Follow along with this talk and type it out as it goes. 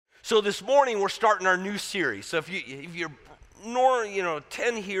So this morning we're starting our new series. So if you're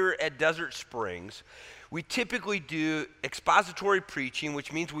 10 here at Desert Springs, we typically do expository preaching,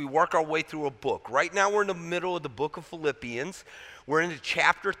 which means we work our way through a book. Right now we're in the middle of the book of Philippians. We're into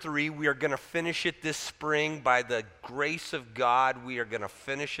chapter 3. We are going to finish it this spring. By the grace of God, we are going to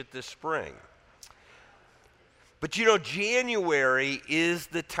finish it this spring. But January is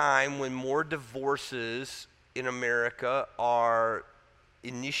the time when more divorces in America are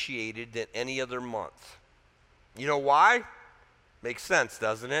initiated than any other month. You know why? Makes sense,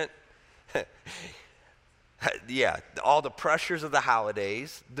 doesn't it? Yeah, all the pressures of the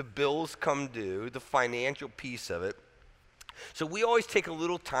holidays, the bills come due, the financial piece of it. So we always take a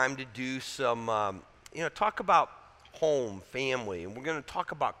little time to do some, talk about home, family, and we're going to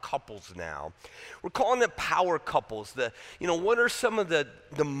talk about couples now. We're calling it power couples. What are some of the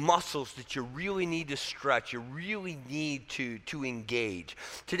muscles that you really need to stretch, you really need to engage?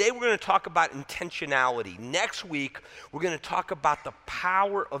 Today we're going to talk about intentionality. Next week we're going to talk about the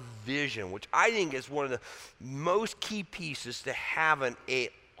power of vision, which I think is one of the most key pieces to having an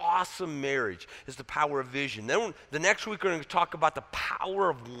awesome marriage is the power of vision. Then the next week we're going to talk about the power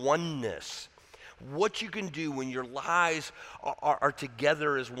of oneness. What you can do when your lives are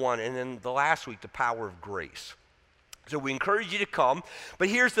together as one. And then the last week, the power of grace. So we encourage you to come. But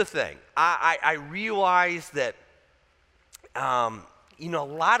here's the thing. I realize that, a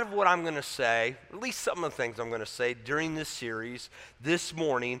lot of what I'm going to say, at least some of the things I'm going to say during this series this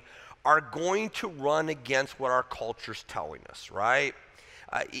morning are going to run against what our culture's telling us, right?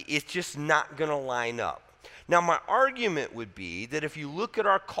 It's just not going to line up. Now, my argument would be that if you look at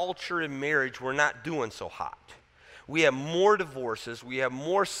our culture in marriage, we're not doing so hot. We have more divorces, we have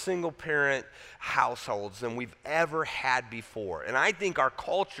more single-parent households than we've ever had before. And I think our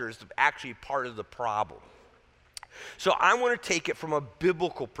culture is actually part of the problem. So I want to take it from a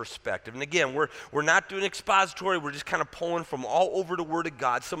biblical perspective. And again, we're not doing expository. We're just kind of pulling from all over the Word of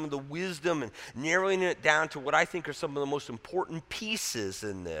God, some of the wisdom and narrowing it down to what I think are some of the most important pieces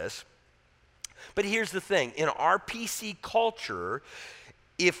in this. But here's the thing. In our PC culture,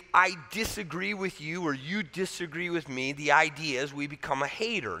 if I disagree with you or you disagree with me, the idea is we become a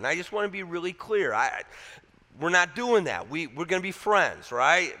hater. And I just want to be really clear. We're not doing that. We're going to be friends,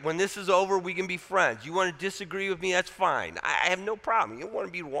 right? When this is over, we can be friends. You want to disagree with me, that's fine. I have no problem. You want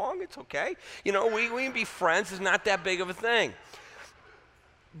to be wrong, it's okay. We can be friends. It's not that big of a thing.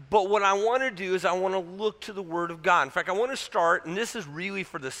 But what I want to do is I want to look to the Word of God. In fact, I want to start, and this is really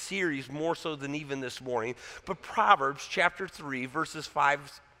for the series more so than even this morning, but Proverbs chapter 3, verses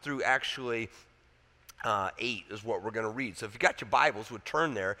 5 through actually 8 is what we're going to read. So if you got your Bibles, we'll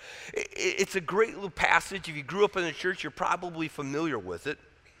turn there. It's a great little passage. If you grew up in the church, you're probably familiar with it.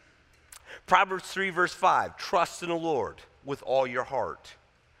 Proverbs 3, verse 5, trust in the Lord with all your heart,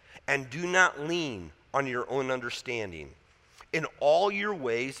 and do not lean on your own understanding. In all your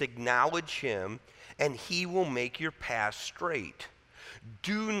ways acknowledge him, and he will make your path straight.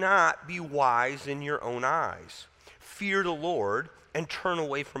 Do not be wise in your own eyes. Fear the Lord and turn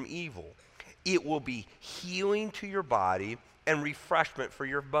away from evil. It will be healing to your body and refreshment for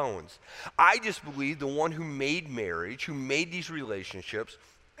your bones. I just believe the one who made marriage, who made these relationships,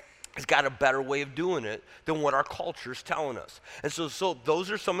 has got a better way of doing it than what our culture is telling us. And so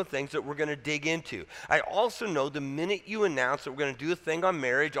those are some of the things that we're going to dig into. I also know the minute you announce that we're going to do a thing on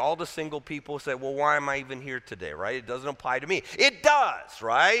marriage, all the single people say, well, why am I even here today, right? It doesn't apply to me. It does,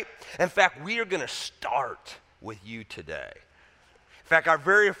 right? In fact, we are going to start with you today. In fact, our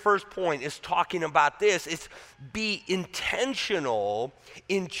very first point is talking about this. It's be intentional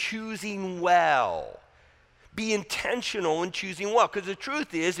in choosing well. Be intentional in choosing well. Because the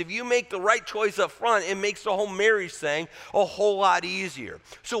truth is, if you make the right choice up front, it makes the whole marriage thing a whole lot easier.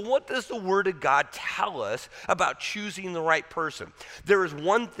 So what does the Word of God tell us about choosing the right person? There is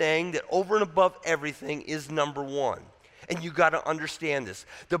one thing that over and above everything is number one. And you got to understand this.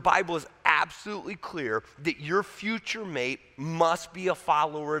 The Bible is absolutely clear that your future mate must be a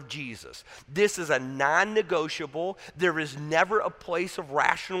follower of Jesus. This is a non-negotiable. There is never a place of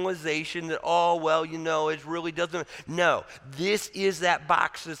rationalization that, it really doesn't. No, this is that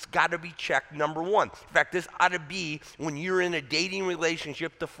box that's got to be checked, number one. In fact, this ought to be, when you're in a dating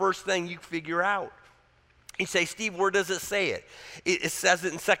relationship, the first thing you figure out. You say, Steve, where does it say it? It says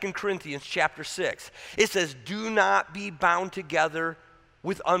it in 2 Corinthians chapter 6. It says, do not be bound together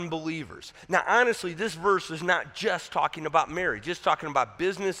with unbelievers. Now, honestly, this verse is not just talking about marriage. It's talking about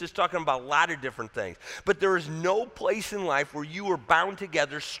business. It's talking about a lot of different things. But there is no place in life where you are bound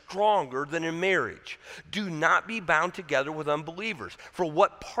together stronger than in marriage. Do not be bound together with unbelievers. For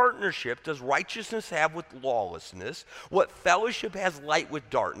what partnership does righteousness have with lawlessness? What fellowship has light with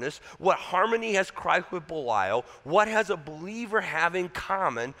darkness? What harmony has Christ with Belial? What has a believer have in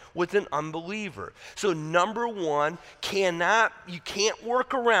common with an unbeliever? So number one, you can't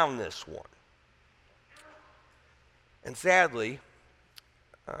work around this one. And sadly,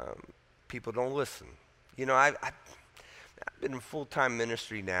 people don't listen. You know, I've been in full-time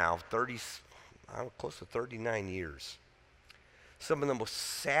ministry now, close to 39 years. Some of the most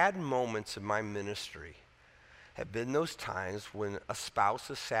sad moments in my ministry have been those times when a spouse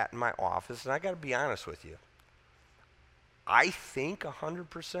has sat in my office, and I got to be honest with you. I think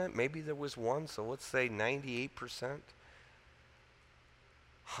 100%, maybe there was one, so let's say 98%.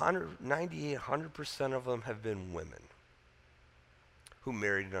 100% of them have been women who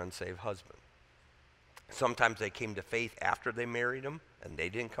married an unsaved husband. Sometimes they came to faith after they married him, and they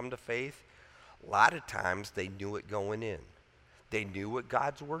didn't come to faith. A lot of times they knew it going in. They knew what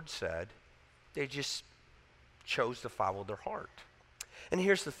God's word said. They just chose to follow their heart. And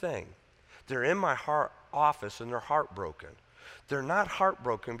here's the thing. They're in my office and they're heartbroken. They're not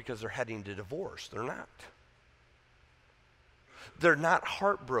heartbroken because they're heading to divorce. They're not. They're not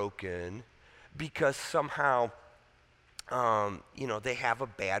heartbroken because somehow, they have a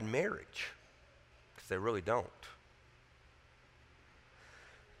bad marriage. Because they really don't.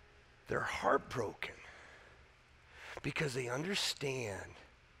 They're heartbroken because they understand,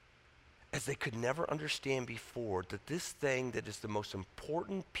 as they could never understand before, that this thing that is the most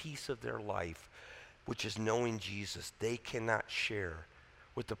important piece of their life, which is knowing Jesus, they cannot share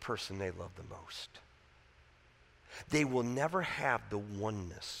with the person they love the most. They will never have the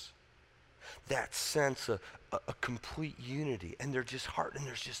oneness, that sense of a complete unity, and they're just and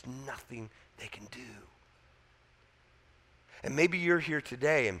there's just nothing they can do. And maybe you're here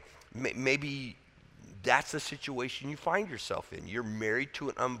today, and maybe that's the situation you find yourself in. You're married to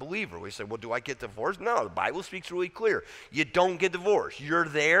an unbeliever. We say, well, do I get divorced? No, the Bible speaks really clear. You don't get divorced. You're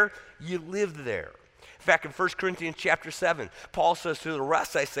there, you live there. In fact, in 1 Corinthians chapter 7, Paul says, to the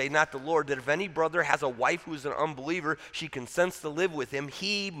rest I say, not the Lord, that if any brother has a wife who is an unbeliever, she consents to live with him,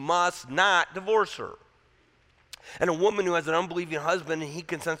 he must not divorce her. And a woman who has an unbelieving husband and he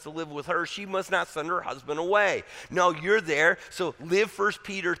consents to live with her, she must not send her husband away. No, you're there, so live 1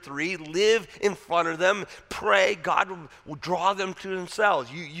 Peter 3, live in front of them, pray, God will draw them to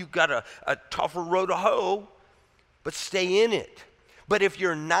themselves. You got a tougher road to hoe, but stay in it. But if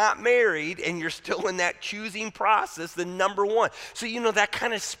you're not married and you're still in that choosing process, then number one. So, that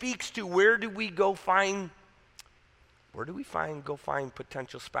kind of speaks to where do we go find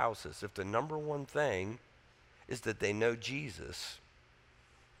potential spouses? If the number one thing is that they know Jesus,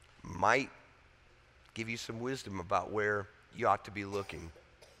 might give you some wisdom about where you ought to be looking.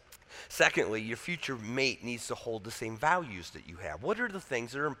 Secondly, your future mate needs to hold the same values that you have. What are the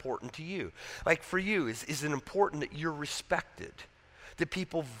things that are important to you? Like for you, is it important that you're respected? That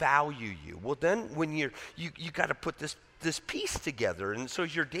people value you? Well, then when you got to put this piece together. And so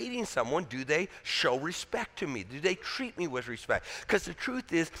as you're dating someone, do they show respect to me? Do they treat me with respect? Because the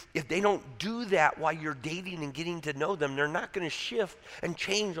truth is, if they don't do that while you're dating and getting to know them, they're not going to shift and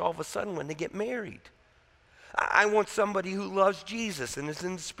change all of a sudden when they get married. I want somebody who loves Jesus and is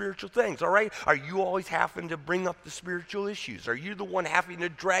into spiritual things, all right? Are you always having to bring up the spiritual issues? Are you the one having to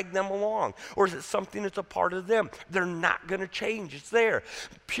drag them along? Or is it something that's a part of them? They're not going to change. It's there.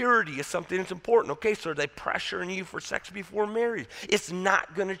 Purity is something that's important. Okay, so are they pressuring you for sex before marriage? It's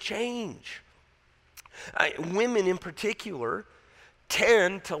not going to change. Women in particular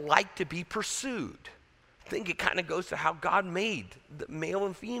tend to like to be pursued. I think it kind of goes to how God made the male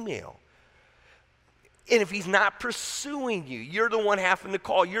and female. And if he's not pursuing you, you're the one having to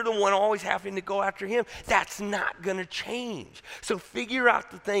call, you're the one always having to go after him, that's not going to change. So figure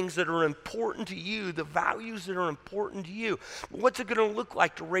out the things that are important to you, the values that are important to you. What's it going to look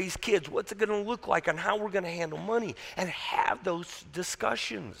like to raise kids? What's it going to look like on how we're going to handle money? And have those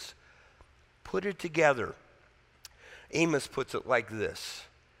discussions. Put it together. Amos puts it like this.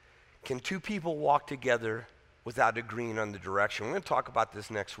 Can two people walk together without agreeing on the direction? We're going to talk about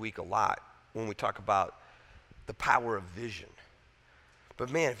this next week a lot when we talk about the power of vision.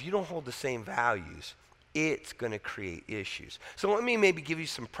 But man, if you don't hold the same values, it's going to create issues. So let me maybe give you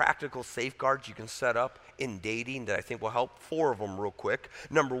some practical safeguards you can set up in dating that I think will help. 4 of them real quick.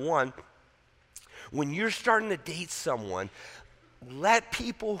 Number 1, when you're starting to date someone, let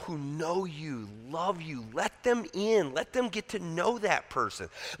people who know you, love you, let them in. Let them get to know that person.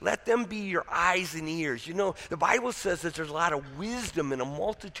 Let them be your eyes and ears. You know, the Bible says that there's a lot of wisdom in a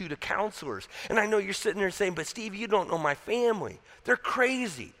multitude of counselors. And I know you're sitting there saying, but Steve, you don't know my family. They're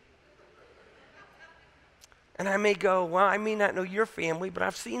crazy. And I may go, well, I may not know your family, but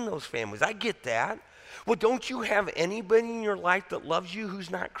I've seen those families. I get that. Well, don't you have anybody in your life that loves you who's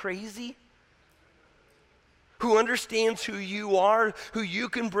not crazy? Who understands who you are, who you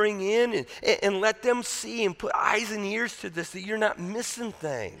can bring in and let them see and put eyes and ears to this, that you're not missing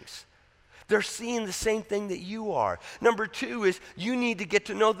things. They're seeing the same thing that you are. Number two is you need to get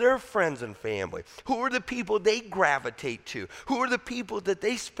to know their friends and family. Who are the people they gravitate to? Who are the people that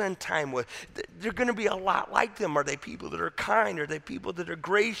they spend time with? They're going to be a lot like them. Are they people that are kind? Are they people that are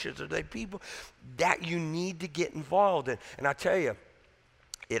gracious? Are they people that you need to get involved in? And I tell you,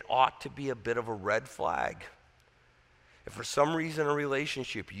 it ought to be a bit of a red flag. If for some reason a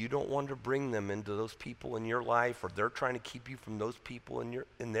relationship, you don't want to bring them into those people in your life, or they're trying to keep you from those people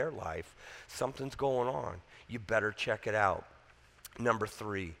in their life, something's going on. You better check it out. Number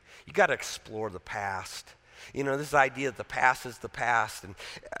three, you got to explore the past. You know, this idea that the past is the past. And,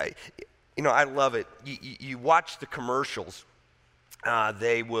 I love it. You watch the commercials.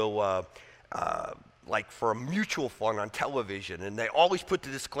 They will... like for a mutual fund on television, and they always put the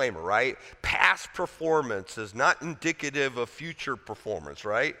disclaimer, right? Past performance is not indicative of future performance,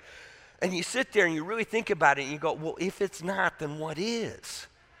 right? And you sit there and you really think about it and you go, well, if it's not, then what is?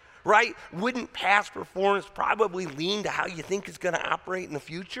 Right? Wouldn't past performance probably lean to how you think it's going to operate in the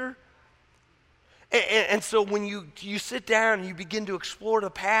future? And so when you sit down and you begin to explore the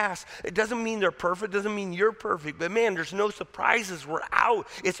past, it doesn't mean they're perfect, doesn't mean you're perfect, but man, there's no surprises. We're out.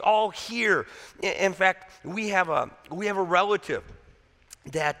 It's all here. In fact, we have a relative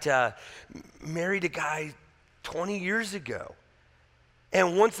that married a guy 20 years ago.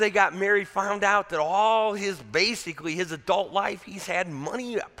 And once they got married, found out that all his adult life, he's had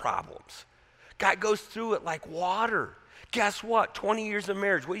money problems. Guy goes through it like water. Guess what? 20 years of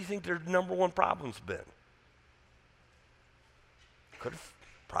marriage, what do you think their number one problem's been? Could have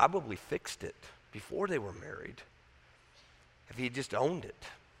probably fixed it before they were married if he just owned it,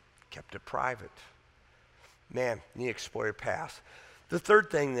 kept it private. Man, you need to explore your past. The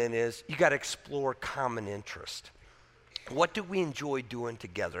third thing then is you got to explore common interest. What do we enjoy doing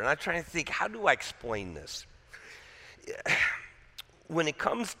together? And I'm trying to think, how do I explain this? When it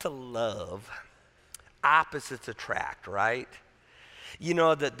comes to love, opposites attract, right? You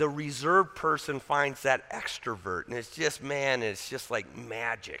know, that the reserved person finds that extrovert, and it's just, man, it's just like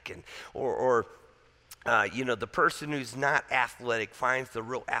magic. And the person who's not athletic finds the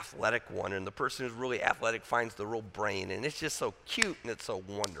real athletic one, and the person who's really athletic finds the real brain, and it's just so cute and it's so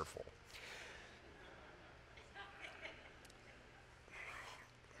wonderful.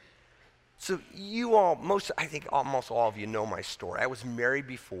 So I think almost all of you know my story. I was married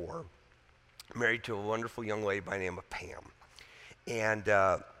before. Married to a wonderful young lady by the name of Pam. And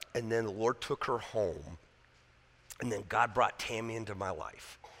then the Lord took her home. And then God brought Tammy into my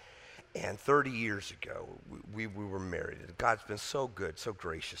life. And 30 years ago, we were married. And God's been so good, so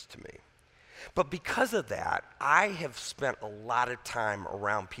gracious to me. But because of that, I have spent a lot of time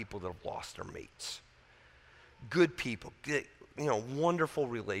around people that have lost their mates. Good people, wonderful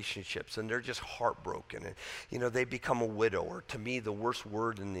relationships, and they're just heartbroken. And, they become a widower. To me, the worst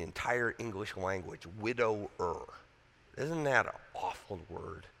word in the entire English language, widower. Isn't that an awful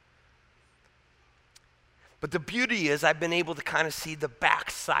word? But the beauty is I've been able to kind of see the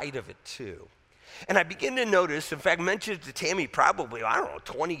backside of it too. And I begin to notice, in fact, mentioned it to Tammy probably,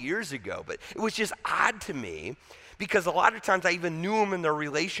 20 years ago, but it was just odd to me because a lot of times I even knew them in their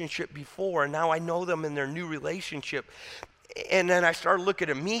relationship before, and now I know them in their new relationship. And then I started looking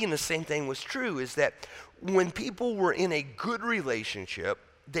at me, and the same thing was true, is that when people were in a good relationship,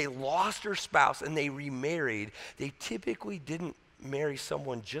 they lost their spouse and they remarried, they typically didn't marry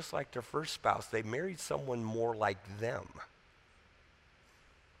someone just like their first spouse. They married someone more like them.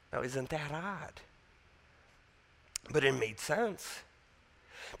 Now, isn't that odd? But it made sense.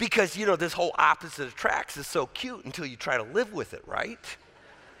 Because, this whole opposite attracts is so cute until you try to live with it, right?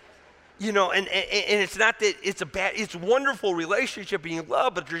 And it's not that it's a wonderful relationship and you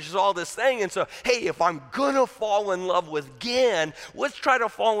love, but there's just all this thing. And so, hey, if I'm going to fall in love with Glenn, let's try to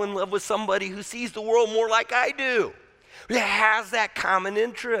fall in love with somebody who sees the world more like I do. That has that common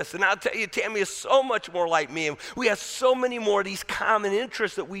interest. And I'll tell you, Tammy is so much more like me. And we have so many more of these common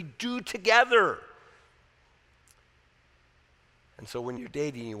interests that we do together. And so when you're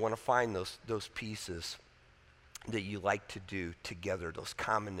dating, you want to find those pieces that you like to do together, those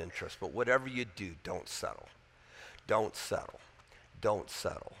common interests. But whatever you do, don't settle. Don't settle. don't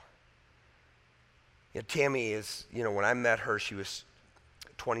settle. Tammy is, when I met her, she was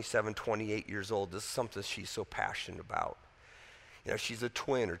 27, 28 years old. This is something she's so passionate about. She's a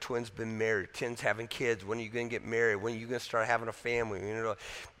twin. Her twin's been married. Twin's having kids. When are you going to get married? When are you going to start having a family?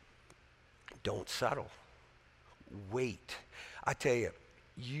 Don't settle. Wait. I tell you,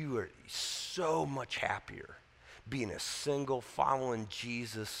 you are so much happier being a single, following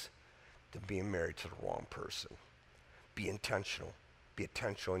Jesus than being married to the wrong person. Be intentional. Be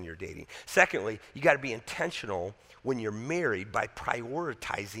intentional in your dating. Secondly, you got to be intentional when you're married by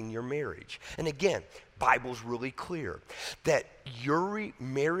prioritizing your marriage. And again, Bible's really clear that your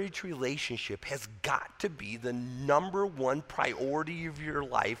marriage relationship has got to be the number one priority of your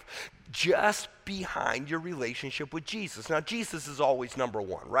life, just behind your relationship with Jesus. Now, Jesus is always number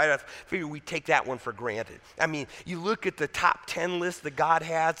one, right? I figure we take that one for granted. I mean, you look at the top 10 list that God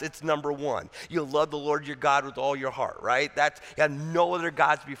has, it's number one. You'll love the Lord your God with all your heart, right? That's, you got no other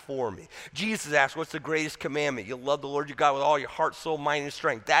gods before me. Jesus asked, what's the greatest commandment? You'll love the Lord your God with all your heart, soul, mind, and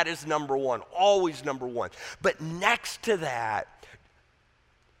strength. That is number one, always number one. But next to that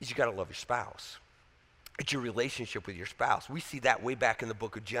is you got to love your spouse. It's your relationship with your spouse. We see that way back in the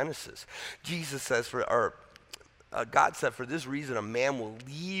book of Genesis. God said, for this reason, a man will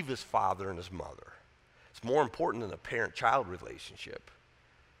leave his father and his mother. It's more important than a parent-child relationship.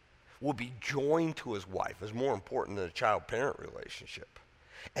 Will be joined to his wife. It's more important than a child-parent relationship.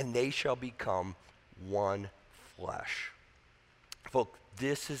 And they shall become one flesh. Folks,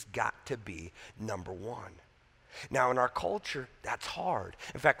 this has got to be number one. Now, in our culture, that's hard.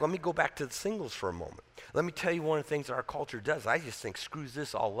 In fact, let me go back to the singles for a moment. Let me tell you one of the things that our culture does. I just think screws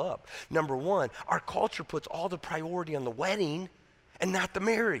this all up. Number one, our culture puts all the priority on the wedding and not the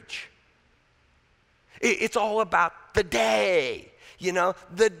marriage. It's all about the day,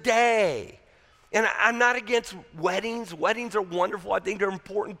 the day. And I'm not against weddings. Weddings are wonderful. I think they're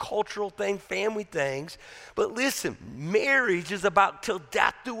important cultural things, family things. But listen, marriage is about till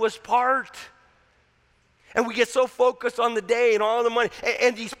death do us part. And we get so focused on the day and all the money.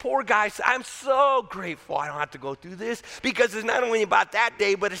 And these poor guys, I'm so grateful I don't have to go through this, because it's not only about that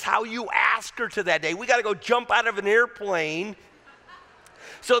day, but it's how you ask her to that day. We got to go jump out of an airplane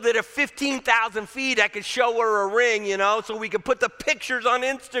so that at 15,000 feet I could show her a ring, so we could put the pictures on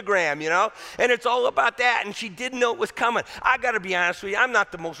Instagram, And it's all about that. And she didn't know it was coming. I got to be honest with you, I'm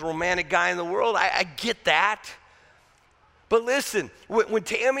not the most romantic guy in the world. I get that. But listen, when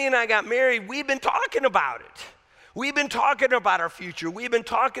Tammy and I got married, we've been talking about it. We've been talking about our future. We've been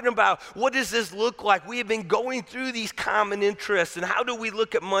talking about what does this look like. We have been going through these common interests, and how do we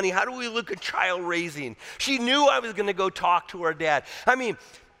look at money? How do we look at child raising? She knew I was going to go talk to her dad.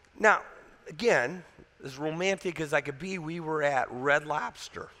 Now, again, as romantic as I could be, we were at Red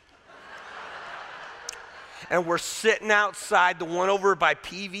Lobster. And we're sitting outside, the one over by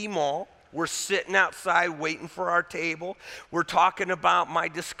PV Mall. We're sitting outside waiting for our table. We're talking about my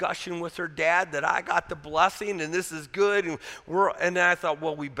discussion with her dad that I got the blessing and this is good. And then I thought,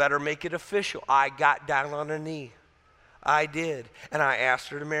 well, we better make it official. I got down on a knee. I did. And I asked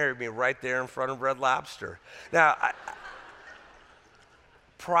her to marry me right there in front of Red Lobster. Now, I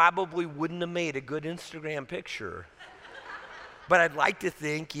probably wouldn't have made a good Instagram picture. But I'd like to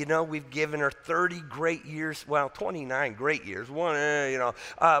think, we've given her 30 great years, 29 great years, but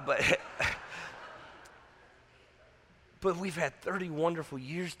we've had 30 wonderful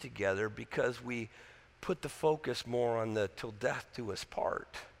years together because we put the focus more on the till death do us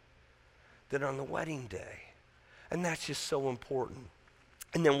part than on the wedding day. And that's just so important.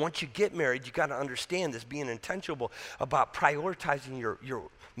 And then once you get married, you got to understand this, being intentional about prioritizing your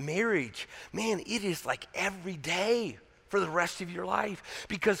marriage. Man, it is like every day for the rest of your life,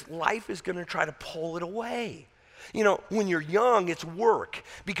 because life is going to try to pull it away. When you're young, it's work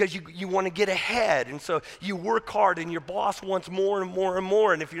because you want to get ahead. And so you work hard and your boss wants more and more and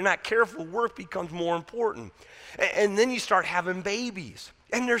more. And if you're not careful, work becomes more important. And then you start having babies.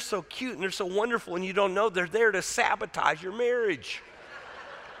 And they're so cute and they're so wonderful, and you don't know they're there to sabotage your marriage.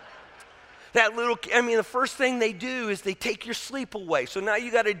 The first thing they do is they take your sleep away. So now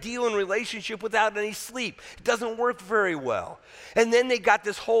you got to deal in relationship without any sleep. It doesn't work very well. And then they got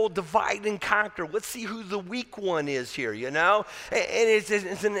this whole divide and conquer. Let's see who the weak one is here, And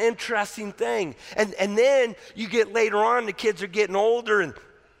it's an interesting thing. And then you get later on, the kids are getting older and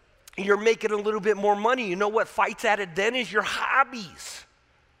you're making a little bit more money. You know what fights at it then is your hobbies.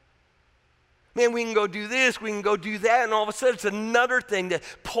 Man, we can go do this, we can go do that, and all of a sudden it's another thing that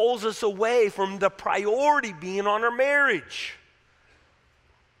pulls us away from the priority being on our marriage.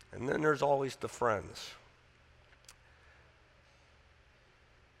 And then there's always the friends.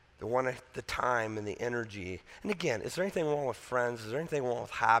 They want the time and the energy. And again, is there anything wrong with friends? Is there anything wrong with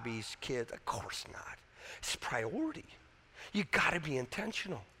hobbies, kids? Of course not. It's priority. You got to be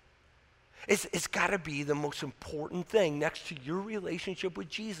intentional. It's got to be the most important thing next to your relationship with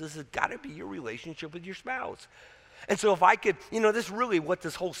Jesus. It's got to be your relationship with your spouse. And so if I could, this is really what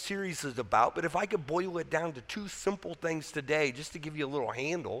this whole series is about, but if I could boil it down to two simple things today, just to give you a little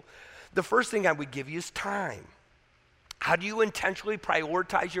handle, the first thing I would give you is time. How do you intentionally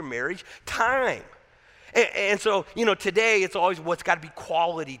prioritize your marriage? Time. And so, today it's always, it's got to be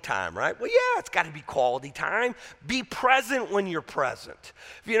quality time, right? Well, yeah, it's got to be quality time. Be present when you're present.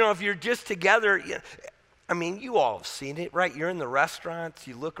 If you're just together, you all have seen it, right? You're in the restaurants,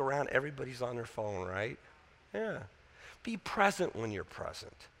 you look around, everybody's on their phone, right? Yeah. Be present when you're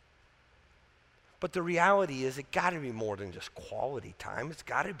present. But the reality is it got to be more than just quality time. It's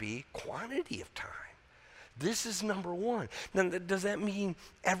got to be quantity of time. This is number one. Now, does that mean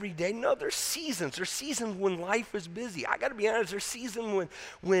every day? No, there's seasons. There's seasons when life is busy. I got to be honest, there's seasons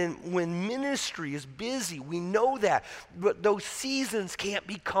when ministry is busy. We know that. But those seasons can't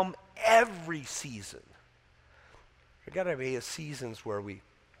become every season. There got to be seasons where we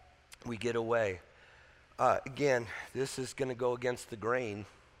get away. Again, this is going to go against the grain.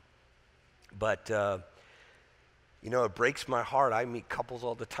 But, it breaks my heart. I meet couples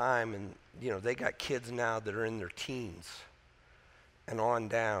all the time, and, they got kids now that are in their teens and on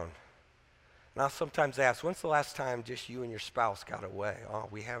down. And I'll sometimes ask, when's the last time just you and your spouse got away? Oh,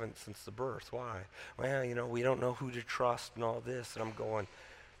 we haven't since the birth. Why? Well, we don't know who to trust and all this. And I'm going,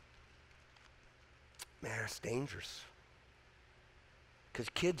 man, it's dangerous. Because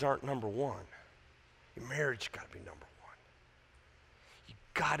kids aren't number one. Your marriage got to be number one. You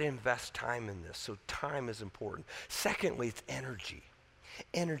got to invest time in this, so time is important. Secondly, it's energy.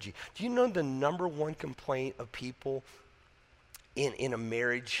 Energy. Do you know the number one complaint of people in a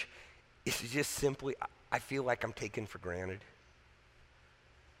marriage is just simply, I feel like I'm taken for granted?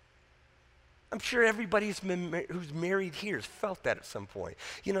 I'm sure everybody who's married here has felt that at some point.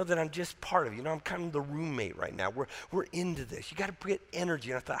 That I'm just part of it. I'm kind of the roommate right now. We're into this. You got to get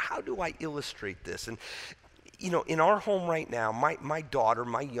energy. And I thought, how do I illustrate this? And, in our home right now, my daughter,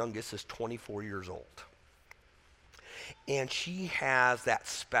 my youngest, is 24 years old. And she has that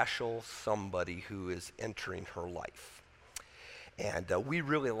special somebody who is entering her life. And we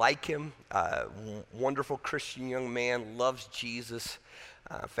really like him. Wonderful Christian young man, loves Jesus.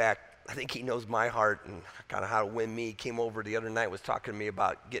 In fact, I think he knows my heart and kind of how to win me. He came over the other night, was talking to me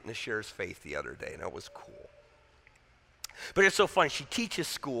about getting to share his faith the other day, and it was cool. But it's so funny. She teaches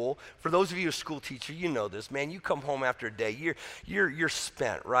school. For those of you who are school teachers, you know this, man. You come home after a day, you're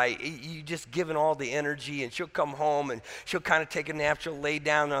spent, right? You just given all the energy, and she'll come home and she'll kind of take a nap. She'll lay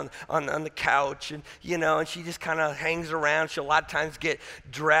down on the couch, and and she just kind of hangs around. She'll a lot of times get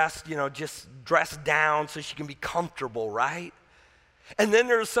dressed, just dressed down so she can be comfortable, right? And then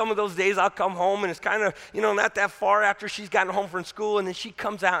there's some of those days I'll come home and it's kind of, not that far after she's gotten home from school, and then she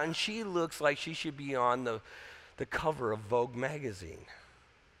comes out and she looks like she should be on the cover of Vogue magazine.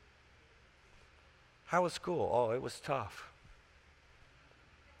 How was school? Oh, it was tough.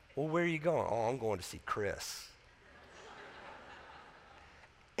 Well, where are you going? Oh, I'm going to see Chris.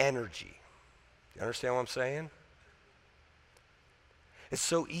 Energy. You understand what I'm saying? It's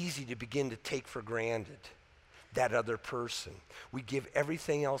so easy to begin to take for granted that other person. We give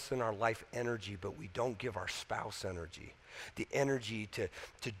everything else in our life energy, but we don't give our spouse energy. The energy to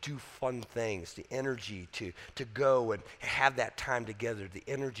do fun things, the energy to go and have that time together, the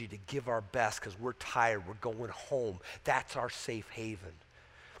energy to give our best because we're tired, we're going home. That's our safe haven.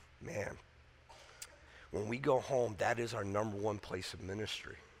 Man, when we go home, that is our number one place of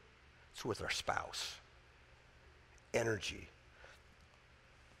ministry. It's with our spouse. Energy.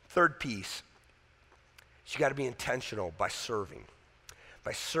 Third piece, you got to be intentional by serving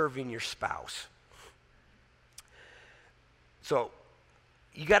your spouse. So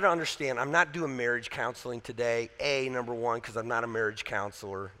you got to understand, I'm not doing marriage counseling today. Number one, because I'm not a marriage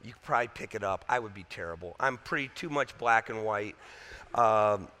counselor. You could probably pick it up. I would be terrible. I'm too much black and white.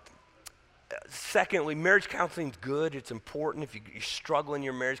 Secondly, marriage counseling is good. It's important if you struggle in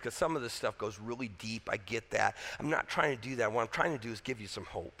your marriage because some of this stuff goes really deep. I get that. I'm not trying to do that. What I'm trying to do is give you some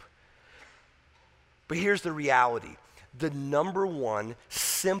hope. But here's the reality. The number one,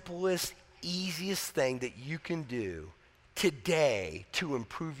 simplest, easiest thing that you can do today to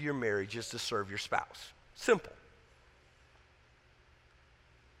improve your marriage is to serve your spouse. Simple.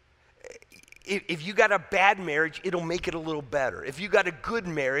 If you got a bad marriage, it'll make it a little better. If you got a good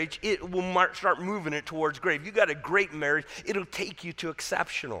marriage, it will start moving it towards great. If you got a great marriage, it'll take you to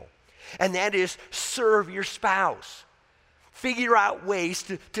exceptional. And that is serve your spouse. Figure out ways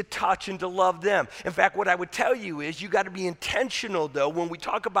to touch and to love them. In fact, what I would tell you is you got to be intentional, though, when we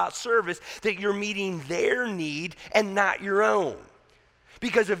talk about service, that you're meeting their need and not your own.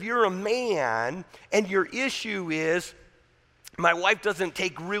 Because if you're a man and your issue is, my wife doesn't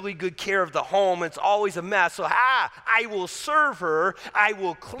take really good care of the home, it's always a mess, so I will serve her, I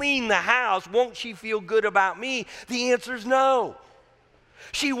will clean the house, won't she feel good about me? The answer is no.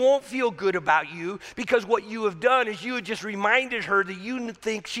 She won't feel good about you because what you have done is you have just reminded her that you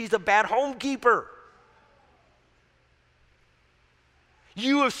think she's a bad homekeeper.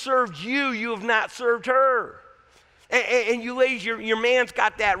 You have served you have not served her. And you ladies, your man's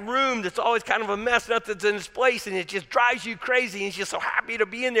got that room that's always kind of a mess, nothing's in its place, and it just drives you crazy, and he's just so happy to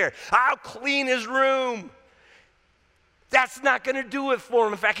be in there. I'll clean his room. That's not going to do it for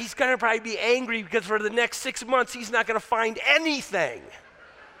him. In fact, he's going to probably be angry because for the next 6 months, he's not going to find anything.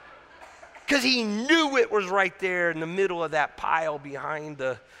 Because he knew it was right there in the middle of that pile behind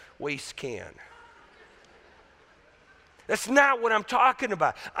the waste can. That's not what I'm talking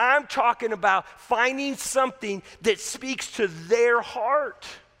about. I'm talking about finding something that speaks to their heart.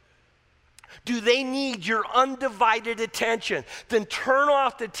 Do they need your undivided attention? Then turn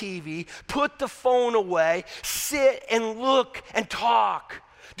off the TV, put the phone away, sit and look and talk.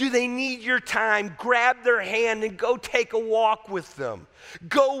 Do they need your time? Grab their hand and go take a walk with them.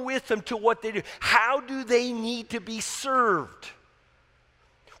 Go with them to what they do. How do they need to be served?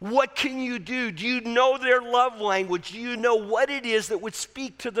 What can you do? Do you know their love language? Do you know what it is that would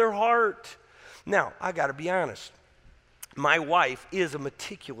speak to their heart? Now, I got to be honest. My wife is a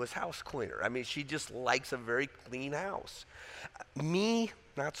meticulous house cleaner. I mean, she just likes a very clean house. Me,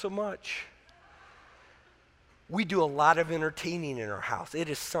 not so much. We do a lot of entertaining in our house. It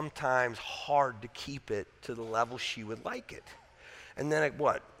is sometimes hard to keep it to the level she would like it. And then,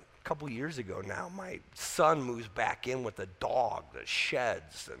 a couple years ago now, my son moves back in with a dog that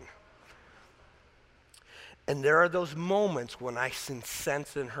sheds. And there are those moments when I can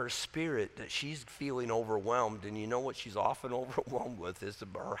sense in her spirit that she's feeling overwhelmed. And you know what she's often overwhelmed with is that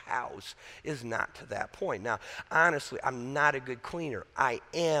her house is not to that point. Now, honestly, I'm not a good cleaner. I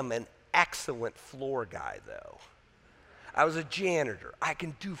am an excellent floor guy, though. I was a janitor. I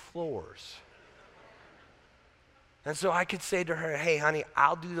can do floors. And so I could say to her, hey, honey,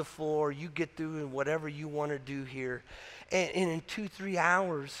 I'll do the floor. You get through whatever you want to do here. And in 2-3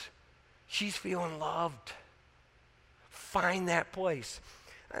 hours, she's feeling loved. Find that place.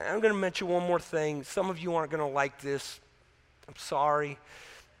 I'm going to mention one more thing. Some of you aren't going to like this. I'm sorry.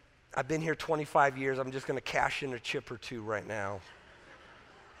 I've been here 25 years. I'm just going to cash in a chip or two right now.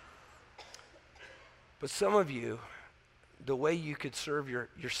 But some of you, the way you could serve your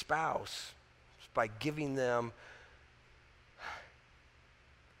spouse is by giving them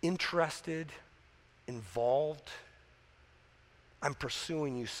interested, involved, I'm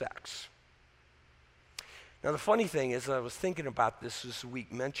pursuing you sex. Now, the funny thing is, I was thinking about this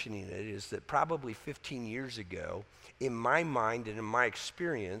week, mentioning it, is that probably 15 years ago, in my mind and in my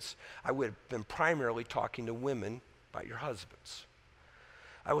experience, I would have been primarily talking to women about your husbands.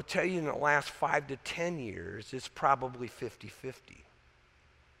 I would tell you in the last 5 to 10 years, it's probably 50-50.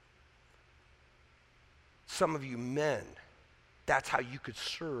 Some of you men, that's how you could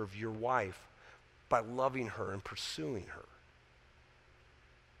serve your wife, by loving her and pursuing her.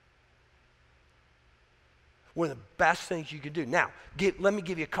 One of the best things you could do. Now, let me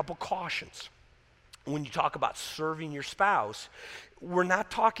give you a couple cautions. When you talk about serving your spouse, we're not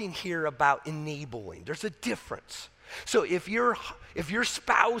talking here about enabling. There's a difference. So if your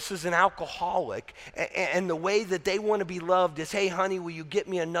spouse is an alcoholic and the way that they want to be loved is, hey, honey, will you get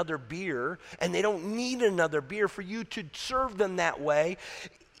me another beer? And they don't need another beer, for you to serve them that way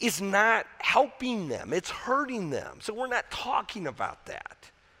is not helping them. It's hurting them. So we're not talking about that.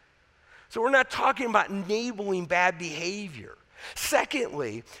 So we're not talking about enabling bad behavior.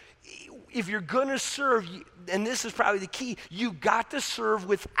 Secondly, if you're going to serve, and this is probably the key, you got to serve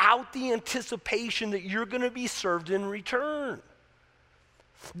without the anticipation that you're going to be served in return.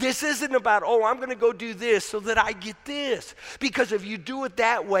 This isn't about, oh, I'm going to go do this so that I get this. Because if you do it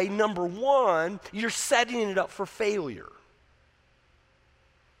that way, number one, you're setting it up for failure.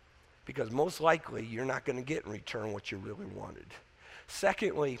 Because most likely, you're not going to get in return what you really wanted.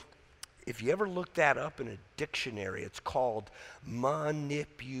 Secondly, if you ever look that up in a dictionary, it's called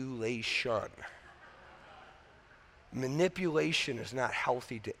manipulation. Manipulation is not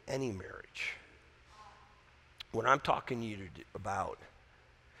healthy to any marriage. What I'm talking to you about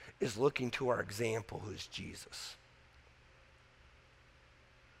is looking to our example, who's Jesus,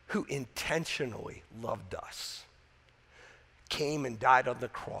 who intentionally loved us, came and died on the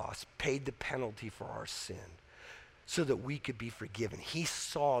cross, paid the penalty for our sin, so that we could be forgiven. He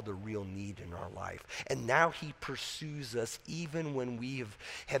saw the real need in our life. And now he pursues us even when we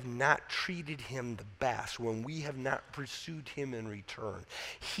have not treated him the best, when we have not pursued him in return.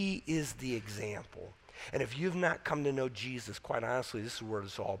 He is the example. And if you've not come to know Jesus, quite honestly, this is where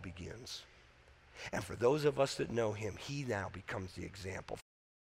this all begins. And for those of us that know him, he now becomes the example.